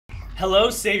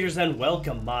Hello, saviors, and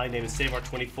welcome. My name is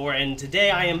Seivar24, and today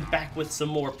I am back with some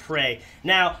more Prey.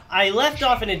 Now, I left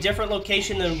off in a different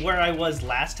location than where I was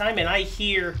last time, and I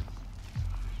hear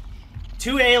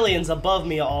two aliens above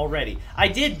me already. I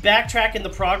did backtrack in the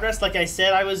progress like I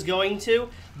said I was going to,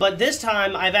 but this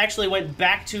time I've actually went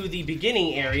back to the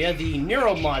beginning area, the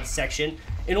Nueromod section,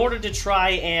 in order to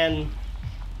try and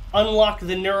unlock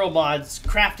the Nueromod's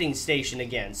crafting station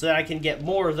again, so that I can get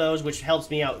more of those, which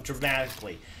helps me out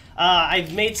dramatically.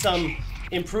 I've made some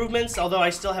improvements, although I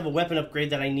still have a weapon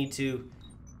upgrade that I need to...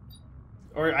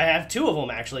 Or I have two of them,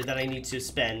 actually, that I need to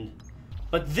spend.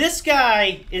 But this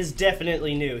guy is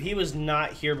definitely new. He was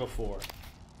not here before.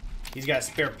 He's got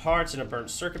spare parts and a burnt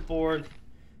circuit board.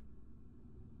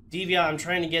 Devia, I'm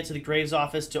trying to get to the Graves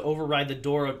office to override the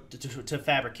door to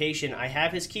fabrication. I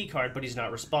have his key card, but he's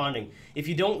not responding. If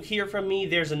you don't hear from me,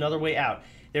 there's another way out.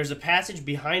 There's a passage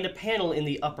behind a panel in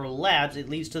the upper labs. It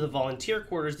leads to the volunteer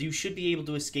quarters. You should be able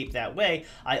to escape that way.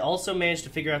 I also managed to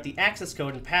figure out the access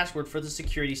code and password for the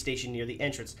security station near the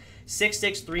entrance.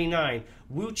 6639,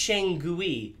 Wu Cheng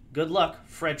Gui. Good luck,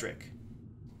 Frederick.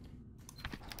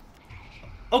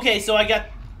 Okay, so I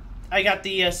got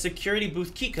the security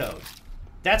booth key code.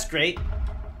 That's great.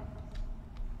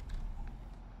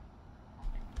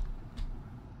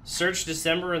 Search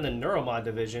December in the Nueromod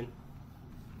division.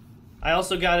 I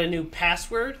also got a new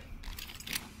password.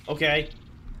 Okay.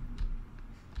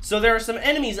 So there are some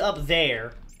enemies up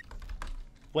there.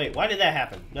 Wait, why did that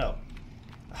happen? No.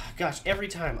 Oh, gosh, every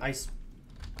time I...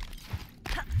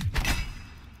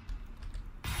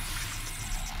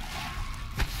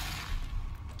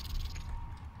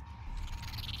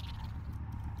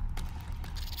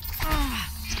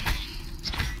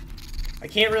 I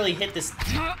can't really hit this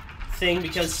thing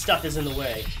because stuff is in the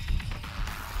way.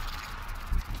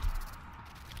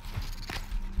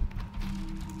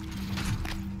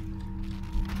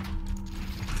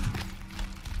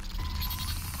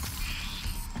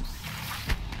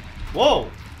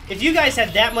 Whoa! If you guys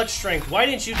had that much strength, why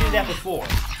didn't you do that before?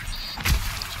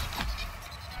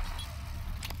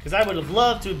 Because I would have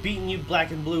loved to have beaten you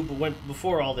black and blue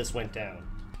before all this went down.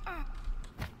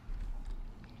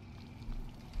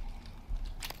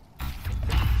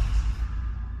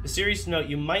 A serious note,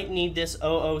 you might need this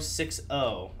 0060.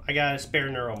 I got a spare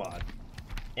Nueromod.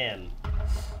 M.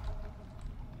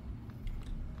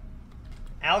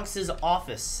 Alex's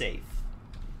office safe.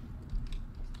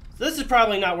 So this is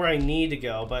probably not where I need to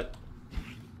go, but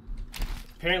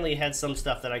apparently it had some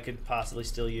stuff that I could possibly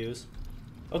still use.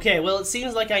 Okay, well it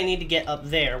seems like I need to get up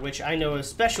there, which I know a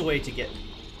special way to get...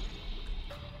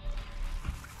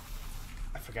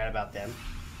 I forgot about them.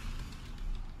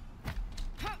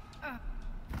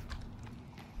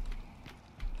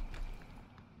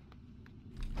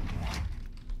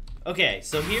 Okay,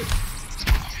 so here...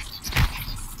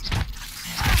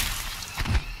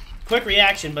 Quick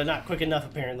reaction, but not quick enough,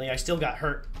 apparently. I still got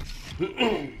hurt.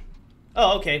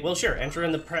 Oh, okay. Well, sure. Enter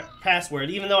in the password.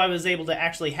 Even though I was able to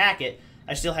actually hack it,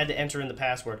 I still had to enter in the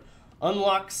password.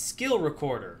 Unlock skill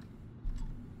recorder.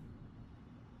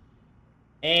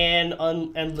 And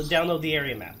download the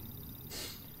area map.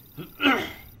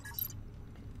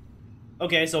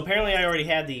 Okay, so apparently I already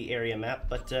had the area map,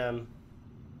 but...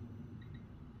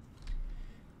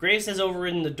 Graves has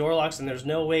overridden the door locks and there's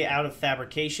no way out of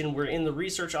fabrication. We're in the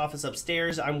research office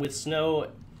upstairs. I'm with Snow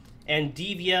and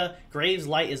Devia. Graves'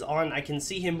 light is on. I can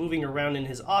see him moving around in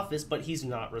his office, but he's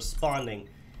not responding.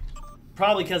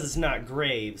 Probably because it's not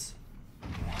Graves.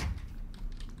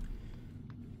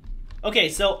 Okay,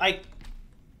 so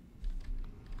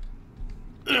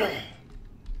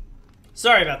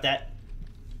Sorry about that.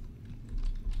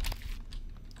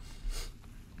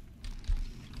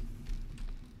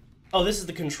 Oh, this is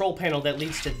the control panel that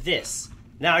leads to this.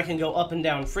 Now I can go up and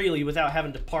down freely without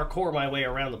having to parkour my way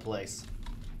around the place.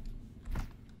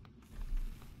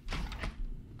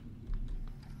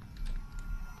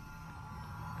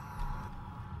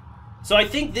 So I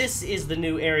think this is the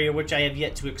new area which I have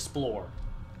yet to explore.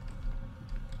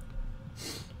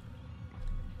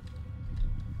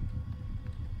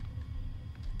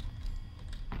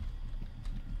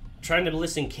 Trying to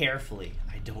listen carefully.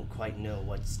 I don't quite know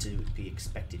what's to be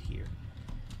expected here.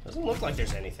 Doesn't look like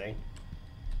there's anything.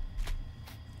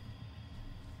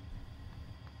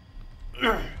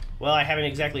 Well, I haven't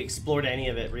exactly explored any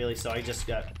of it, really, so I just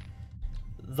got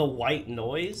the white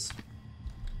noise.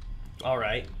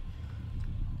 Alright.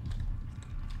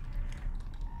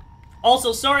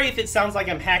 Also, sorry if it sounds like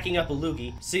I'm hacking up a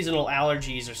loogie. Seasonal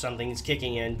allergies or something is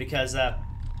kicking in, because, I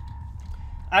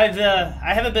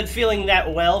haven't been feeling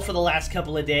that well for the last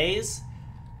couple of days.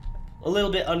 A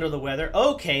little bit under the weather.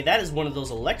 Okay, that is one of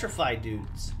those electrified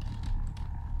dudes.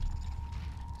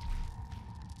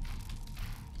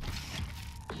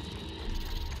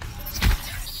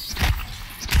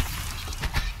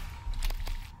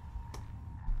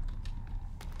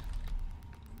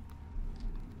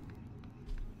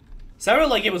 Sounded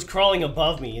like it was crawling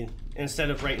above me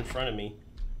instead of right in front of me.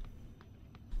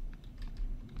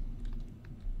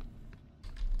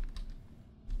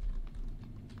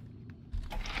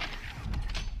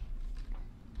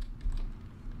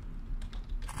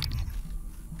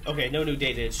 Okay, no new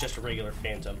data, it's just a regular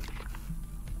phantom.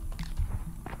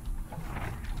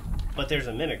 But there's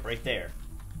a mimic right there.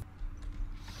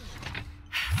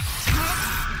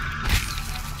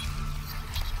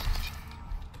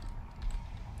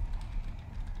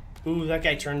 Ooh, that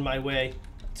guy turned my way.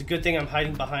 It's a good thing I'm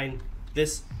hiding behind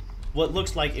this, what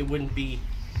looks like it wouldn't be.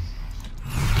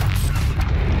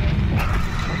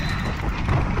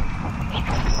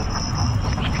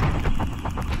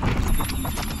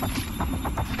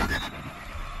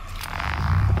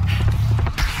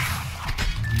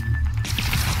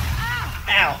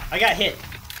 Ow, I got hit.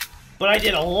 But I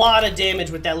did a lot of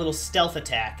damage with that little stealth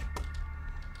attack.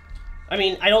 I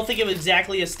mean, I don't think it was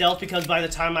exactly a stealth because by the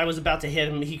time I was about to hit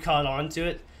him, he caught on to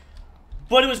it.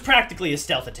 But it was practically a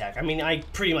stealth attack. I mean, I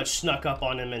pretty much snuck up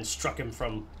on him and struck him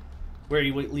from where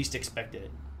you least expected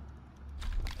it.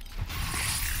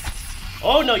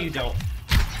 Oh, no you don't.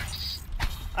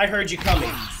 I heard you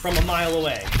coming from a mile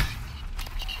away.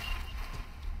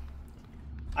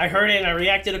 I heard it and I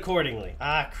reacted accordingly.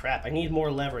 Ah, crap. I need more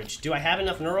leverage. Do I have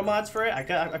enough neuromods for it?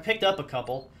 I picked up a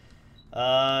couple.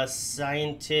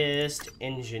 Scientist,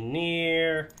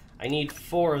 engineer. I need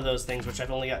 4 of those things, which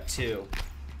I've only got 2.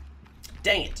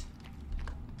 Dang it.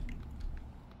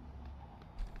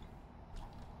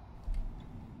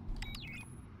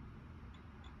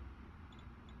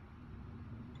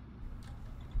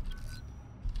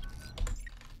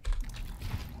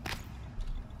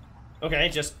 Okay,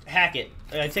 just hack it.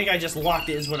 I think I just locked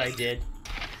it is what I did.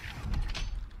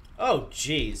 Oh,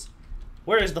 jeez.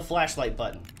 Where is the flashlight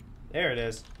button? There it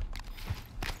is.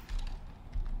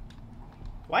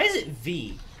 Why is it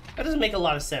V? That doesn't make a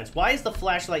lot of sense. Why is the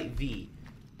flashlight V?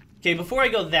 Okay, before I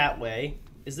go that way,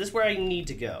 is this where I need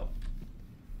to go?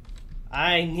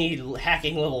 I need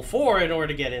hacking level 4 in order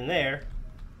to get in there.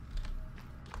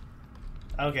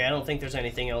 Okay, I don't think there's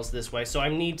anything else this way, so I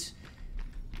need...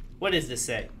 What does this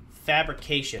say?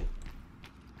 Fabrication.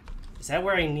 Is that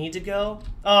where I need to go?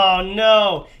 Oh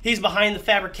no! He's behind the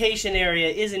fabrication area,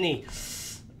 isn't he?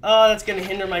 Oh, that's gonna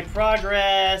hinder my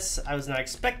progress. I was not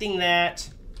expecting that.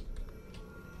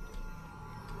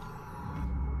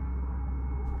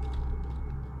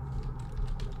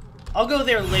 I'll go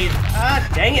there later.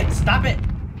 Ah, dang it! Stop it!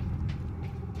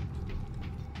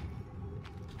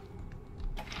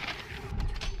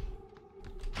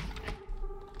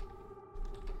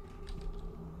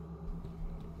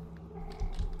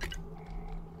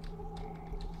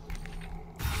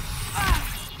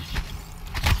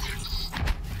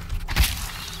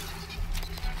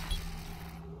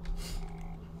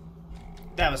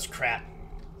 That was crap.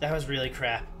 That was really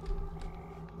crap.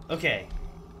 Okay.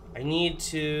 I need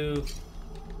to...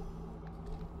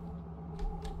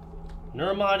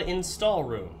 Nueromod install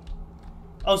room.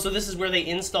 Oh, so this is where they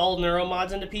install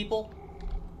neuromods into people?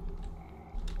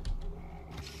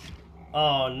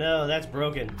 Oh no, that's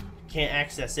broken. Can't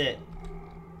access it.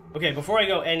 Okay, before I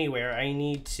go anywhere, I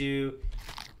need to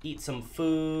eat some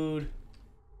food.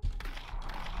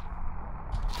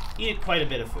 Eat quite a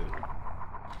bit of food.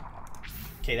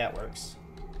 Okay, that works.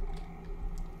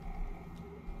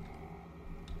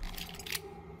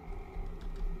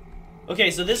 Okay,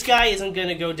 so this guy isn't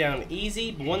gonna go down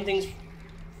easy, but one thing's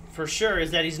for sure is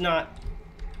that he's not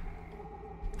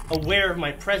aware of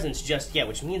my presence just yet,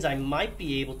 which means I might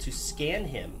be able to scan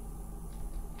him.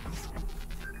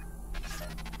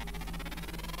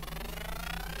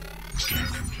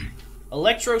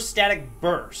 Electrostatic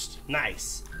burst.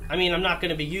 Nice. I mean, I'm not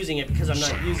gonna be using it because I'm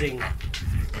not using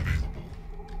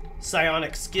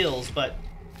psionic skills, but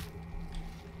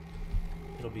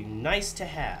it'll be nice to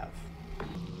have.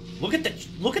 Look at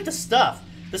the stuff.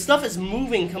 The stuff is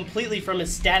moving completely from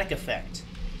its static effect.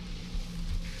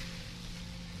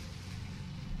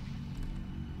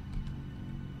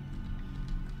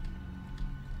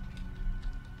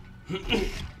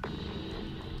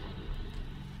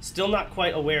 Still not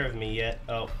quite aware of me yet.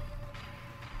 Oh.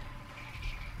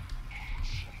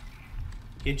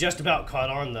 He just about caught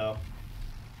on though.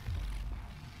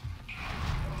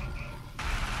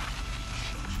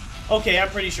 Okay, I'm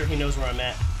pretty sure he knows where I'm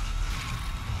at.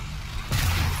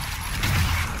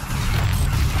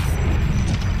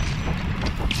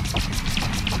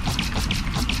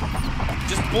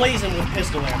 Just blazing with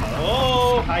pistol ammo.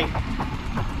 Oh, hi.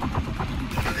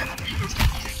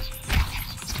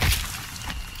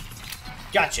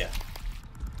 Gotcha.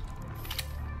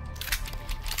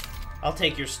 I'll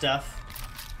take your stuff.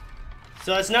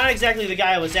 So it's not exactly the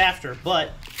guy I was after,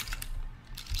 but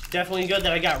definitely good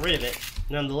that I got rid of it,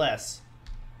 nonetheless.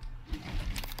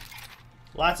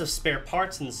 Lots of spare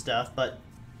parts and stuff, but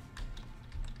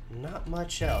not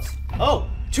much else. Oh!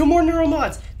 2 more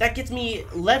Neuromods! That gets me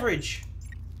leverage.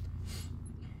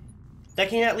 That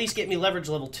can at least get me leverage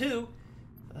level 2.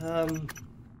 What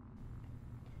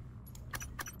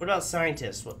about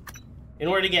scientists? What? In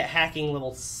order to get hacking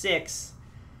level 6,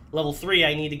 level 3,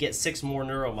 I need to get 6 more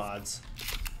Neuromods.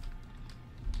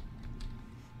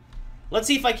 Let's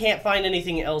see if I can't find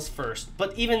anything else first.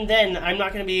 But even then, I'm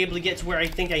not going to be able to get to where I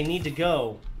think I need to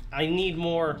go. I need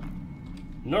more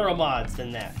Neuromods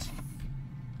than that.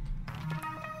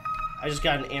 I just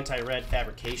got an anti-red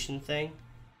fabrication thing.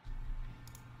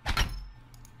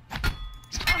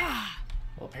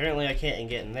 Well, apparently I can't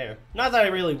get in there. Not that I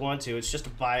really want to, it's just a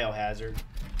biohazard.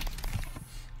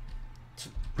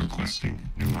 Requesting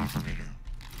new operator.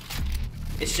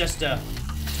 It's just a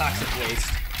toxic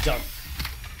waste dump.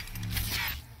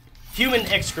 Human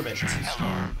excrement.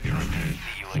 TranStar Pyramid.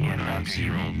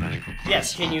 490 medical.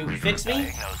 Yes, can you fix me?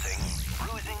 Diagnosing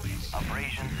bruising,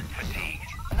 abrasions, fatigue.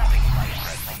 Nothing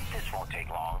life-threatening. This won't take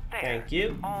long. There. Thank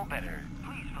you. All better.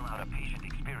 Please fill out a patient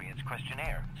experience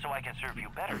questionnaire so I can serve you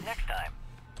better next time.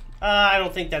 I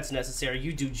don't think that's necessary.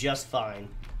 You do just fine.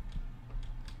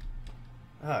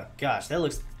 Oh gosh, that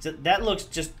looks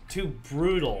just too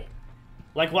brutal.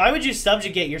 Like, why would you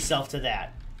subjugate yourself to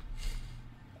that?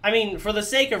 I mean, for the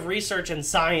sake of research and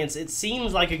science, it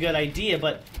seems like a good idea,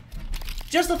 but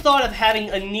just the thought of having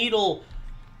a needle,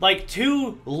 like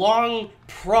 2 long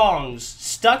prongs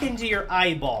stuck into your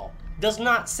eyeball, does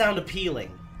not sound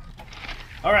appealing.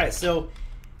 Alright, so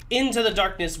into the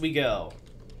darkness we go.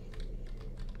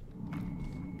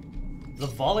 The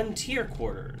volunteer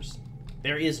quarters.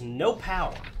 There is no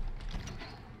power.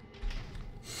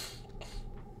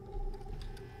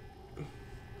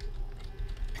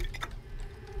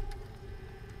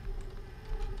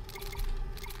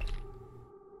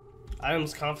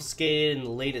 Items confiscated in the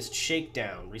latest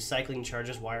shakedown. Recycling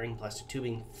charges, wiring, plastic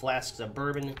tubing, flasks of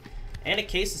bourbon, and a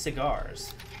case of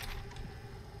cigars.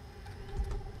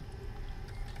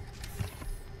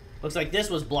 Looks like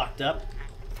this was blocked up.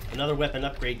 Another weapon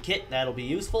upgrade kit. That'll be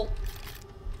useful.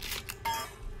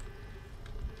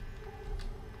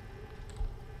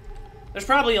 There's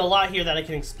probably a lot here that I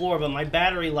can explore, but my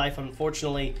battery life,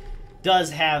 unfortunately, does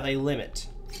have a limit.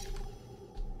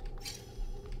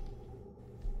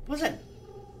 What's that?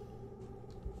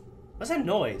 What's that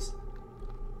noise?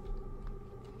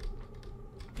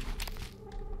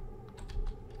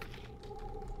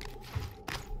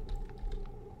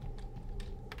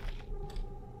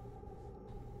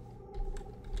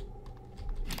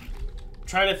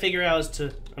 Trying to figure out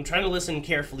I'm trying to listen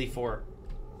carefully for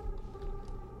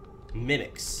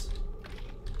mimics.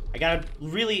 I gotta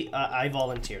really, I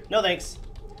volunteered. No thanks.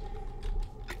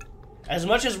 As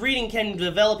much as reading can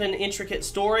develop an intricate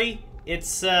story,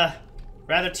 it's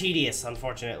rather tedious,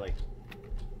 unfortunately.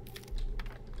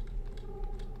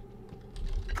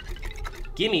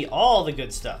 Gimme all the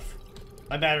good stuff.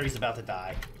 My battery's about to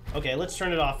die. Okay, let's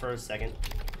turn it off for a second.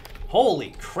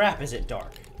 Holy crap, is it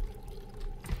dark.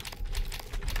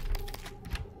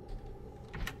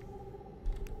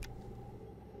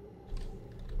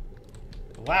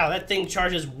 Wow, that thing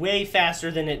charges way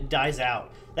faster than it dies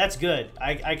out. That's good.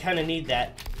 I kind of need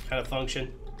that kind of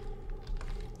function.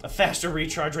 A faster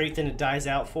recharge rate than it dies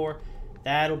out for.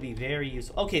 That'll be very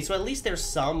useful. Okay, so at least there's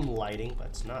some lighting, but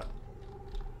it's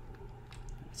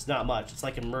not much. It's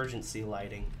like emergency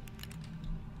lighting.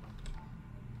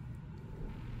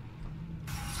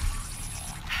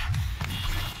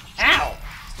 Ow!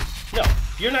 No,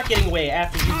 you're not getting away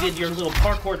after you did your little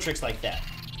parkour tricks like that.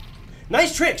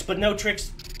 Nice tricks, but no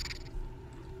tricks.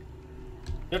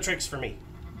 No tricks for me.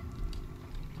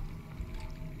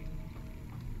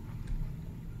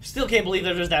 Still can't believe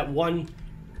that there's that one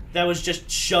that was just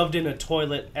shoved in a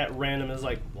toilet at random. It's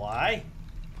like, why?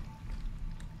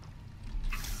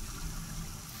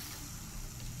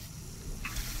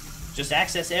 Just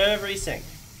access every sink.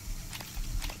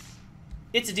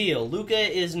 It's a deal. Luca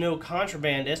is no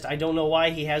contrabandist. I don't know why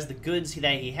he has the goods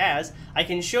that he has. I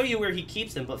can show you where he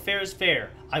keeps them, but fair is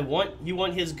fair. You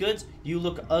want his goods? You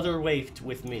look other way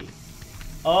with me.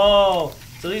 Oh,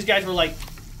 so these guys were like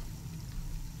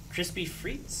crispy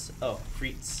frites? Oh,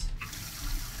 frites.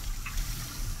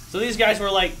 So these guys were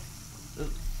like,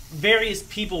 various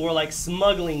people were like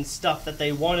smuggling stuff that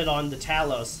they wanted on the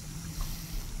Talos.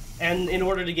 And in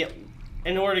order to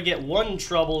get one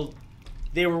trouble,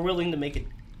 they were willing to make it.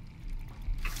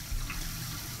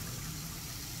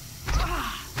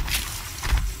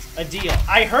 A deal.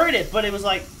 I heard it, but it was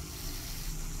like,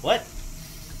 what?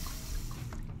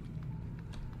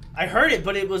 I heard it,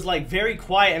 but it was like very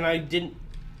quiet and I didn't...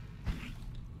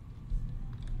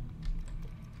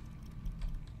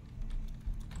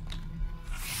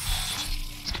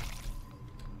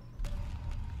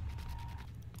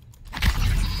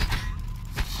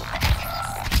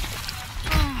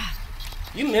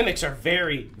 You mimics are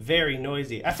very, very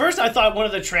noisy. At first I thought one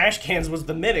of the trash cans was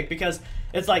the mimic because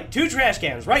it's like 2 trash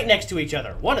cans right next to each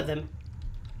other. One of them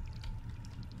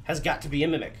has got to be a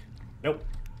mimic. Nope.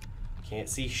 Can't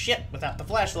see shit without the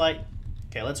flashlight.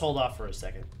 Okay, let's hold off for a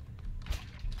second.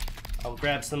 I'll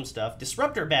grab some stuff.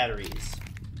 Disruptor batteries.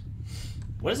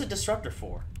 What is a disruptor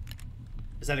for?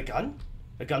 Is that a gun?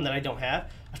 A gun that I don't have?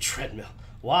 A treadmill.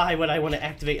 Why would I want to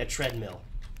activate a treadmill?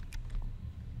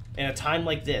 In a time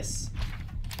like this.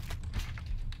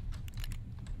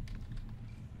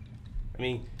 I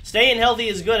mean, staying healthy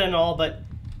is good and all, but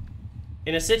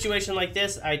in a situation like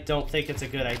this, I don't think it's a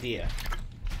good idea.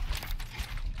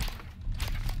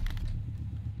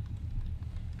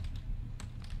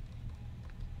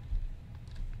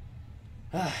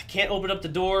 Can't open up the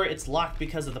door. It's locked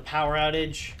because of the power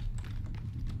outage.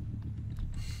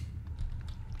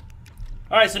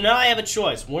 Alright, so now I have a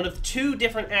choice. One of 2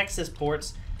 different access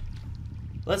ports.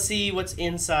 Let's see what's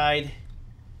inside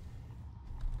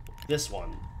this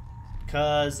one,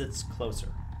 because it's closer.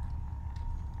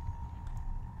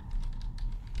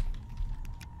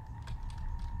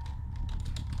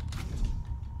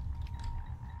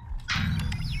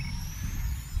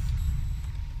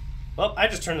 Well, I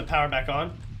just turned the power back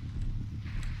on.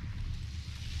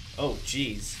 Oh,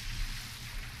 jeez.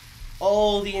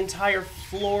 Oh, the entire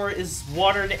floor is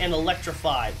watered and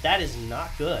electrified. That is not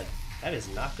good. That is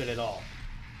not good at all.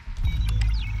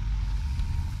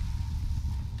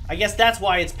 I guess that's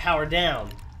why it's powered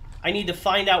down. I need to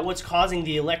find out what's causing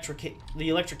the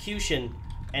electrocution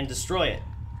and destroy it.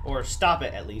 Or stop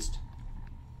it, at least.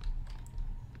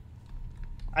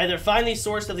 Either find the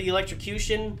source of the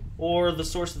electrocution or the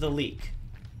source of the leak.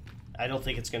 I don't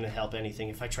think it's going to help anything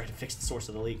if I try to fix the source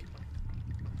of the leak.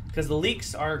 Because the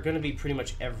leaks are going to be pretty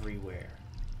much everywhere.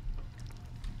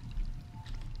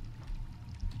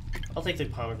 I'll take the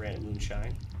pomegranate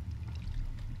moonshine.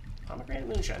 Pomegranate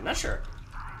moonshine, not sure.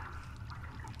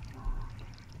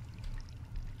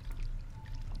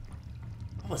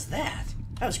 What was that?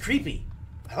 That was creepy.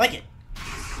 I like it.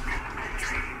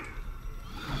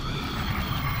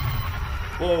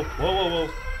 Whoa, whoa, whoa, whoa.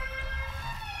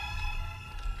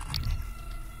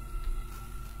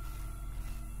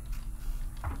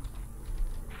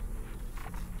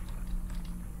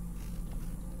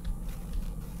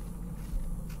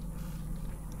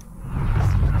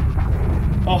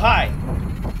 Oh, hi.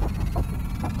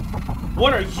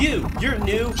 What are you? You're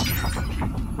new.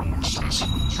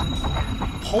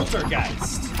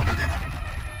 Poltergeist.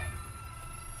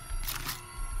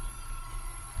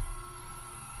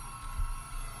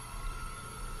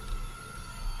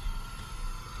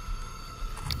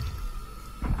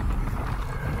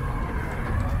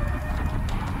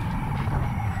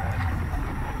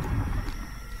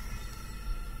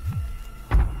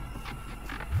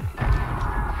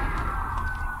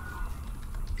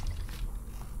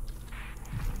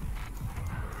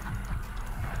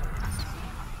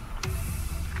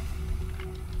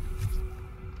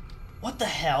 What the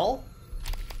hell?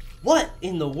 What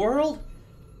in the world?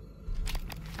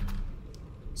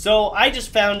 So I just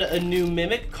found a new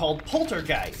mimic called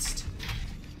Poltergeist.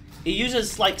 It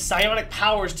uses like psionic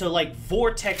powers to like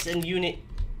vortex an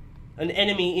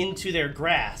enemy into their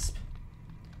grasp.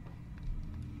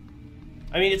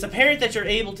 I mean, it's apparent that you're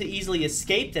able to easily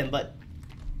escape them, but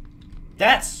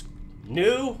that's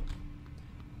new.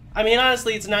 I mean,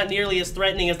 honestly, it's not nearly as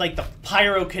threatening as like the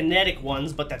pyrokinetic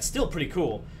ones, but that's still pretty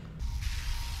cool.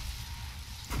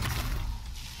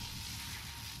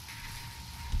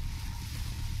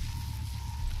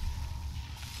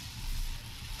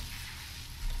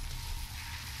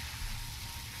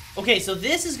 Okay, so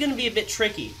this is going to be a bit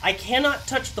tricky. I cannot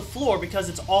touch the floor because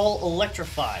it's all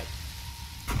electrified.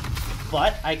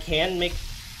 But I can make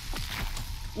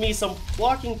me some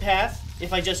walking path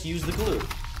if I just use the glue.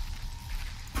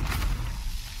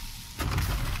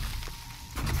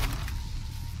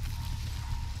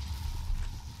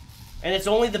 And it's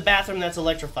only the bathroom that's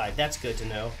electrified. That's good to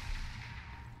know.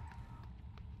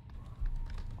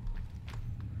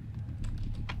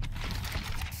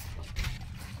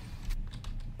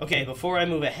 Okay, before I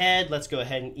move ahead, let's go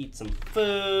ahead and eat some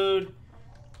food.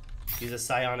 Use a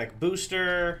psionic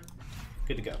booster.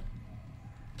 Good to go.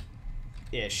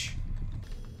 Ish.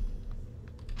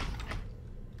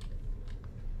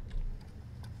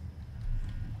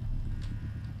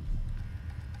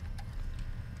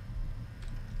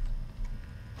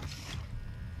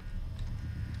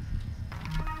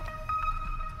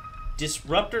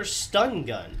 Disruptor stun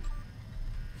gun.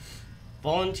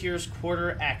 Volunteers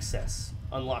quarter access.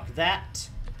 Unlock that.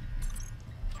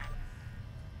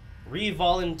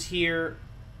 Re-volunteer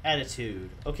attitude.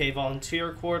 Okay,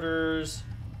 volunteer quarters.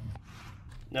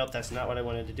 Nope, that's not what I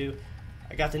wanted to do.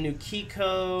 I got the new key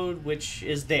code, which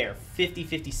is there.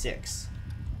 5056.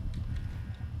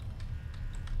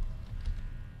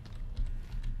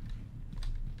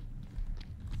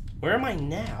 Where am I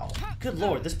now? Good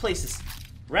lord, this place is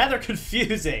rather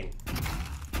confusing.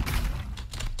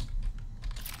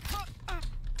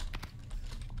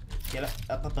 Get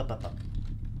up, up.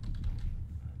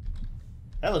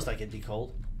 That looks like it'd be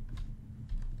cold.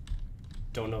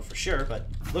 Don't know for sure, but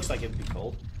looks like it'd be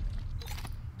cold.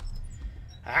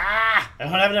 Ah! I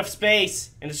don't have enough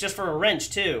space! And it's just for a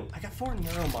wrench, too. I got 4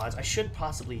 Neuromods. I should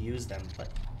possibly use them, but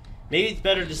maybe it's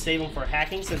better to save them for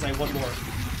hacking since I want more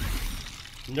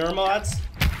Neuromods.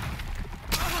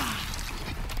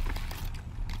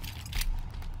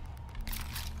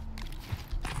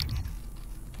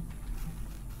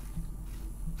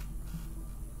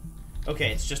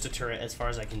 Okay, it's just a turret as far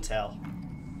as I can tell.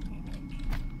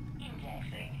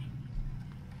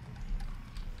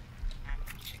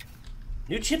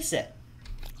 New chipset.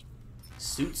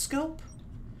 Suit scope?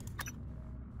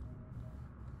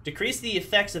 Decrease the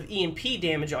effects of EMP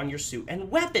damage on your suit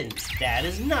and weapons. That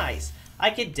is nice.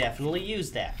 I could definitely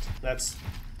use that. That's...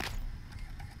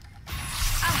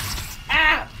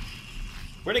 Ah!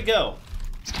 Where'd it go?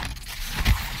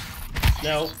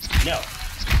 No.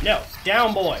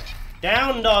 Down, boy.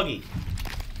 Down, doggy.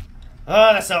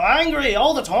 Oh, that's so angry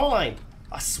all the time.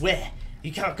 I swear,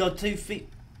 you can't go 2 feet.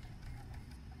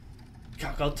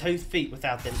 Can't go 2 feet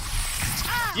without them.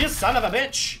 You son of a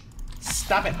bitch!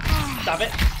 Stop it! Stop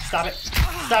it! Stop it!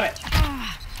 Stop it!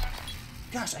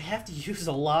 Gosh, I have to use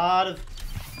a lot of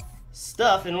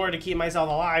stuff in order to keep myself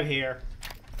alive here.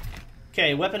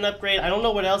 Okay, weapon upgrade. I don't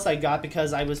know what else I got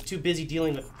because I was too busy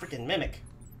dealing with freaking Mimic.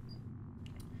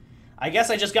 I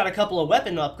guess I just got a couple of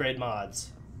weapon upgrade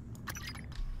mods.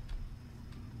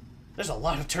 There's a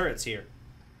lot of turrets here.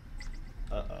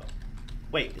 Uh-oh.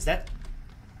 Wait, is that...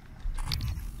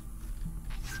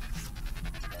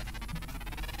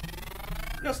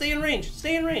 No, stay in range.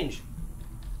 Stay in range.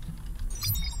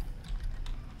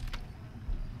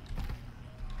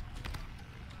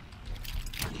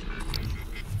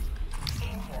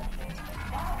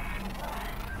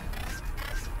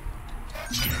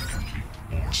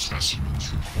 More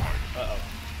specimens required.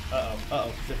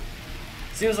 Uh-oh.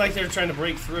 Seems like they're trying to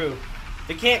break through.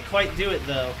 They can't quite do it,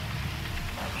 though.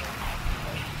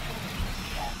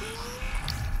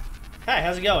 Hi,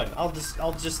 how's it going? I'll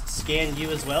just scan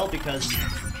you as well because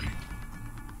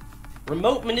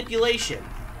remote manipulation.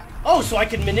 Oh, so I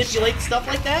can manipulate stuff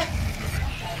like that?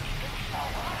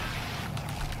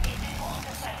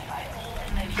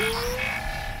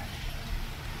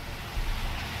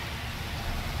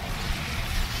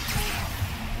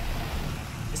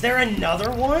 Is there another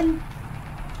one?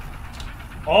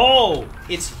 Oh,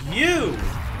 it's you.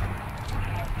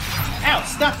 Ow,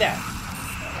 stop that.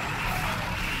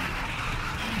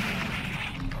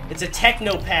 It's a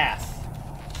technopath.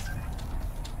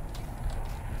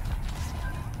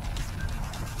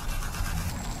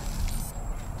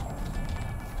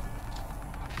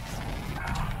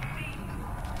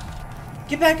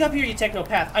 Get back up here, you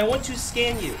technopath. I want to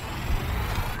scan you.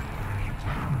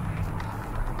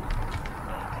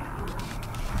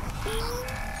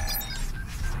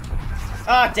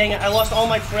 Ah, dang it. I lost all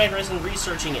my progress in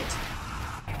researching it.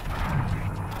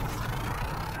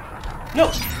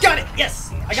 No! Got it!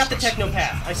 Yes! I got the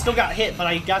technopath. I still got hit, but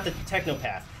I got the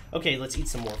technopath. Okay, let's eat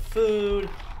some more food.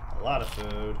 A lot of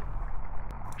food.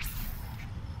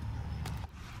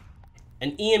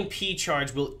 An EMP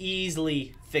charge will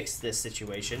easily fix this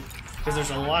situation, because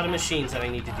there's a lot of machines that I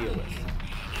need to deal with.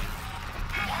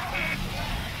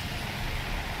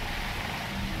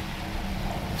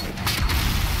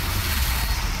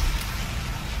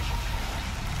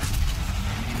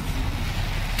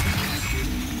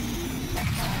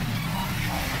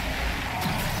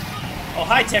 Oh,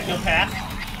 hi, Technopath.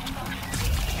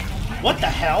 What the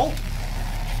hell?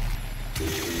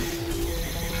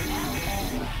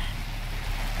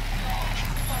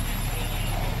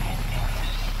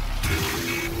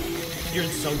 You're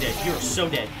so dead. You're so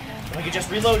dead. If I could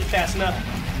just reload it fast enough.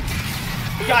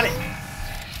 Got it.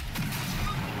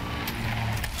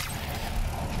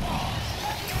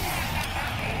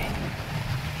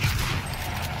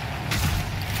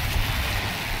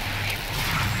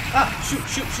 Ah, shoot.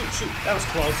 That was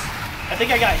close. I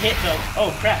think I got hit, though.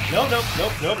 Oh, crap. Nope.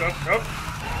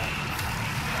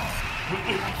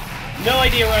 No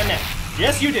idea where I'm at.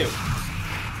 Yes, you do.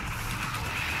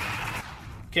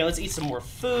 Okay, let's eat some more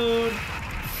food.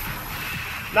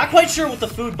 Not quite sure what the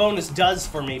food bonus does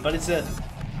for me, but it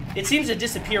seems to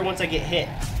disappear once I get hit.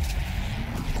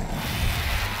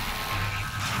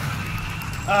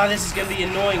 Ah, this is gonna be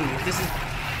annoying. This is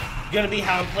gonna be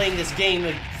how I'm playing this game,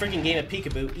 the freaking game of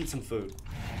peekaboo. Eat some food.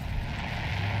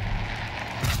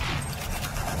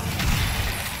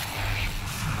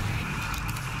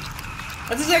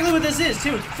 That's exactly what this is,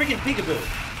 too. It's freaking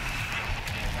peekaboo.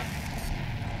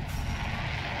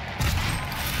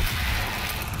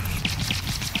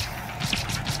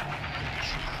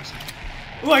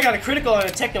 Ooh, I got a critical on a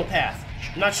technopath.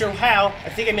 I'm not sure how. I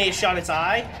think I may have shot its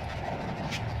eye.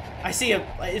 I see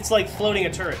it's like floating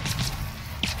a turret.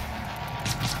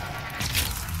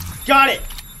 Got it!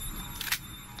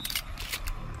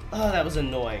 Oh, that was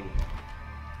annoying.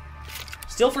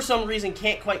 Still, for some reason,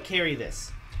 can't quite carry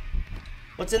this.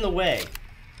 What's in the way?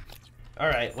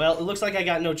 Alright, well, it looks like I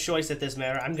got no choice at this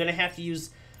matter. I'm gonna have to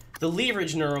use the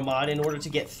leverage Nueromod in order to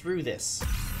get through this.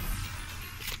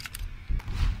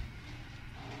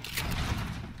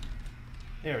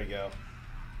 There we go.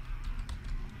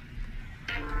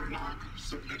 Error lock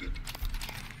submitted.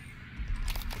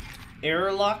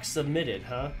 Error lock submitted,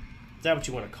 huh? Is that what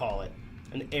you want to call it?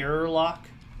 An error lock?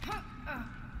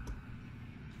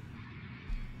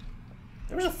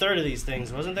 There was a third of these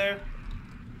things, wasn't there?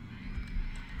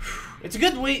 It's a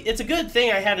good way. It's a good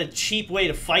thing I had a cheap way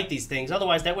to fight these things.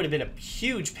 Otherwise, that would have been a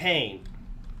huge pain.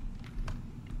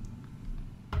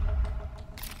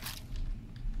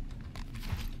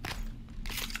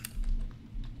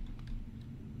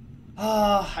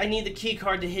 Ah, I need the key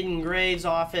card to Hidden Graves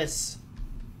office.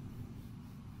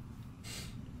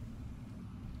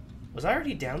 Was I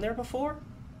already down there before?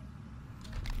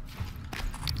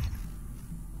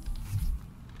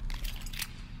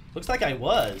 Looks like I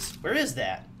was. Where is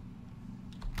that?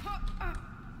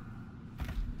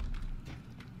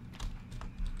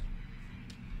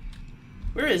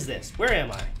 Where is this? Where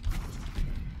am I?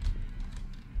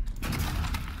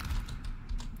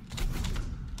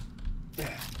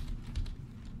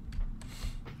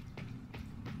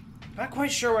 Not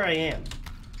quite sure where I am.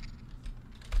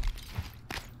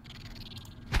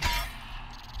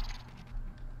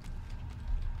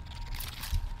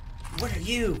 What are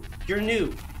you? You're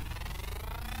new.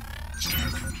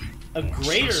 A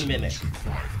greater mimic.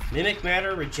 Mimic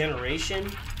matter, regeneration.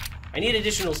 I need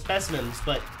additional specimens,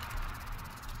 but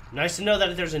nice to know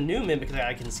that there's a new mimic that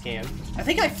I can scan. I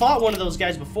think I fought one of those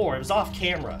guys before. It was off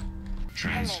camera.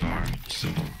 TranStar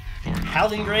Civil.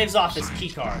 Howling Graves office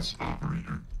keycard.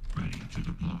 Operator ready to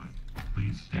deploy.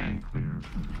 Please stand clear.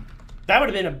 That would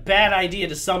have been a bad idea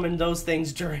to summon those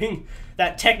things during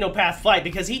that technopath fight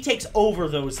because he takes over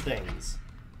those things.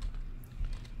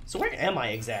 So where am I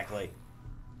exactly?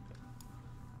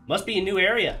 Must be a new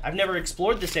area. I've never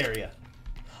explored this area.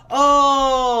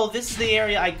 Oh, this is the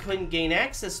area I couldn't gain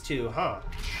access to, huh?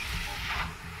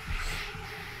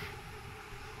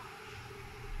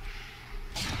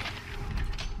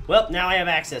 Well, now I have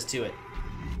access to it.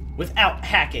 Without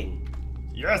hacking.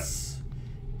 Yes!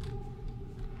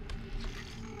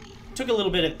 Took a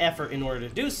little bit of effort in order to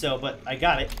do so, but I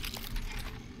got it.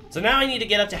 So now I need to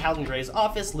get up to Howden Gray's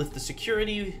office, lift the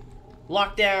security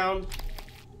lockdown.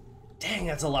 Dang,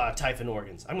 that's a lot of Typhon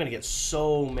organs. I'm gonna get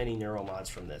so many Neuromods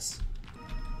from this.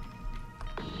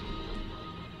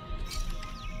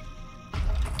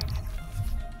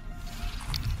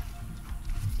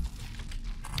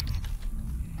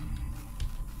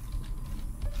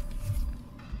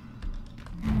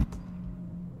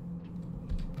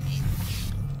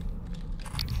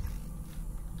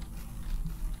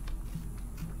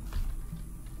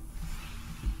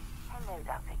 Hello,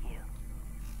 Dr. Yu.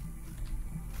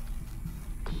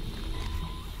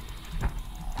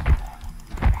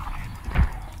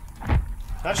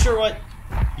 Not sure what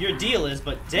your deal is,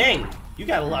 but dang, you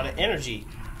got a lot of energy.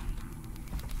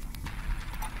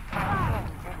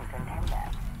 Didn't intend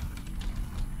that.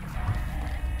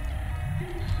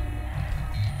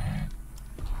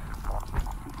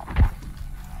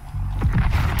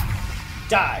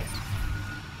 Die.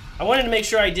 I wanted to make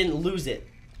sure I didn't lose it.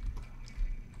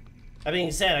 That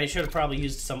being said, I should have probably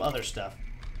used some other stuff.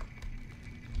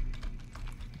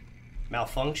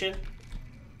 Malfunction?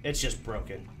 It's just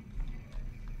broken.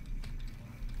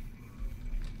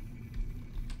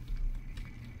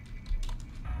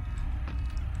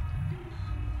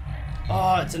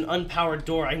 Oh, it's an unpowered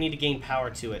door. I need to gain power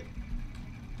to it.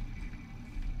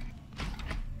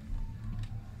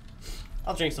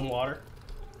 I'll drink some water.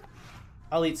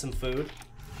 I'll eat some food.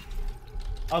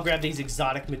 I'll grab these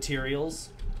exotic materials.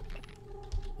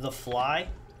 The fly.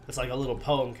 It's like a little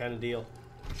poem kind of deal.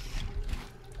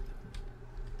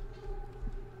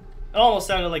 It almost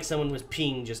sounded like someone was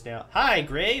peeing just now. Hi,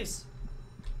 Graves.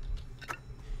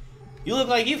 You look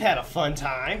like you've had a fun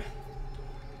time.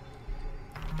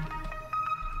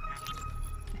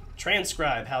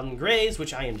 Transcribe Howden Graves,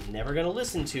 which I am never going to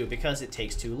listen to because it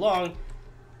takes too long.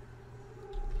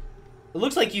 It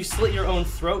looks like you slit your own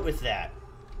throat with that.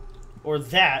 Or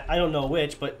that, I don't know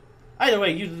which, but either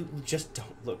way, you just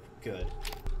don't look good.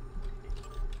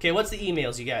 Okay, what's the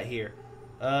emails you got here?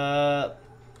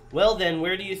 Well then,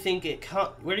 where do you think it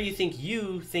comes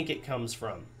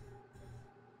from?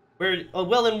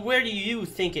 Well then, where do you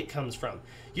think it comes from?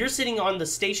 You're sitting on the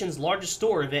station's largest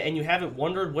store of it, and you haven't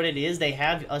wondered what it is they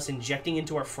have us injecting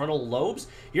into our frontal lobes?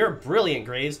 You're brilliant,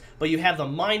 Graves, but you have the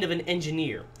mind of an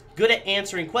engineer. Good at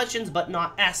answering questions, but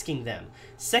not asking them.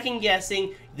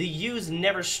 Second-guessing, the use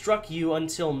never struck you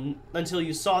until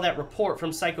you saw that report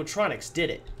from Psychotronics, did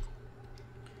it?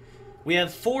 We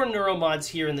have 4 Neuromods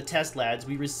here in the test labs.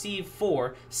 We received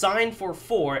 4, signed for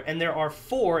 4, and there are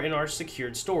 4 in our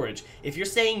secured storage. If you're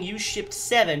saying you shipped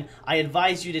 7, I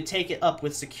advise you to take it up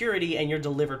with security and your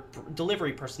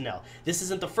delivery personnel. This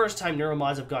isn't the first time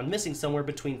Neuromods have gone missing somewhere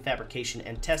between fabrication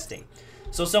and testing.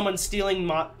 So someone's stealing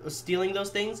those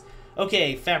things?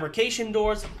 Okay, fabrication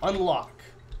doors, unlock.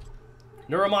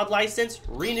 Neuromod license,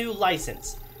 renew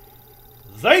license.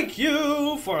 Thank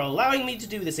you for allowing me to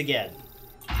do this again.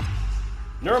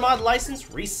 Neuromod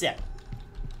license, reset.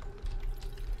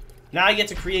 Now I get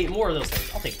to create more of those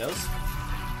things. I'll take those.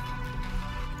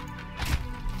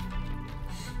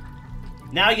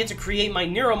 Now I get to create my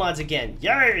Neuromods again.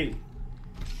 Yay!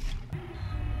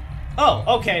 Oh,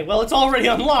 okay. Well, it's already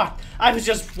unlocked. I was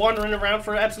just wandering around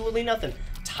for absolutely nothing.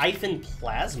 Typhon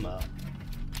Plasma.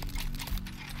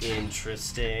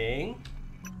 Interesting.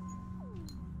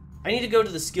 I need to go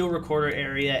to the skill recorder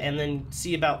area and then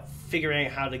see about figuring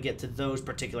out how to get to those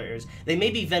particular areas. They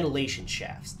may be ventilation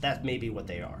shafts. That may be what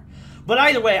they are. But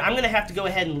either way, I'm going to have to go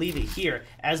ahead and leave it here.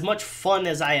 As much fun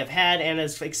as I have had and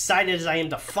as excited as I am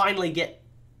to finally get...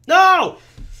 No!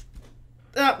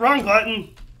 Wrong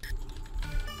button.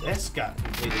 This got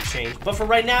completely changed. But for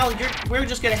right now, we're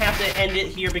just going to have to end it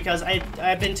here because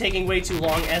I've been taking way too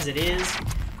long as it is.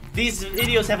 These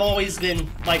videos have always been,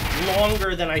 like,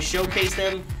 longer than I showcase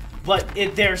them, but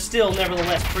they're still,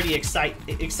 nevertheless, pretty exciting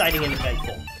and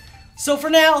eventful. So for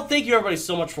now, thank you everybody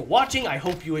so much for watching. I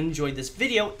hope you enjoyed this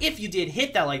video. If you did,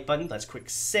 hit that like button. Let's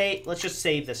just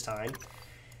save this time.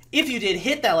 If you did,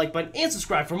 hit that like button and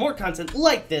subscribe for more content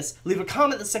like this. Leave a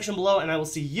comment in the section below, and I will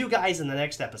see you guys in the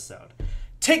next episode.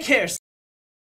 Take care.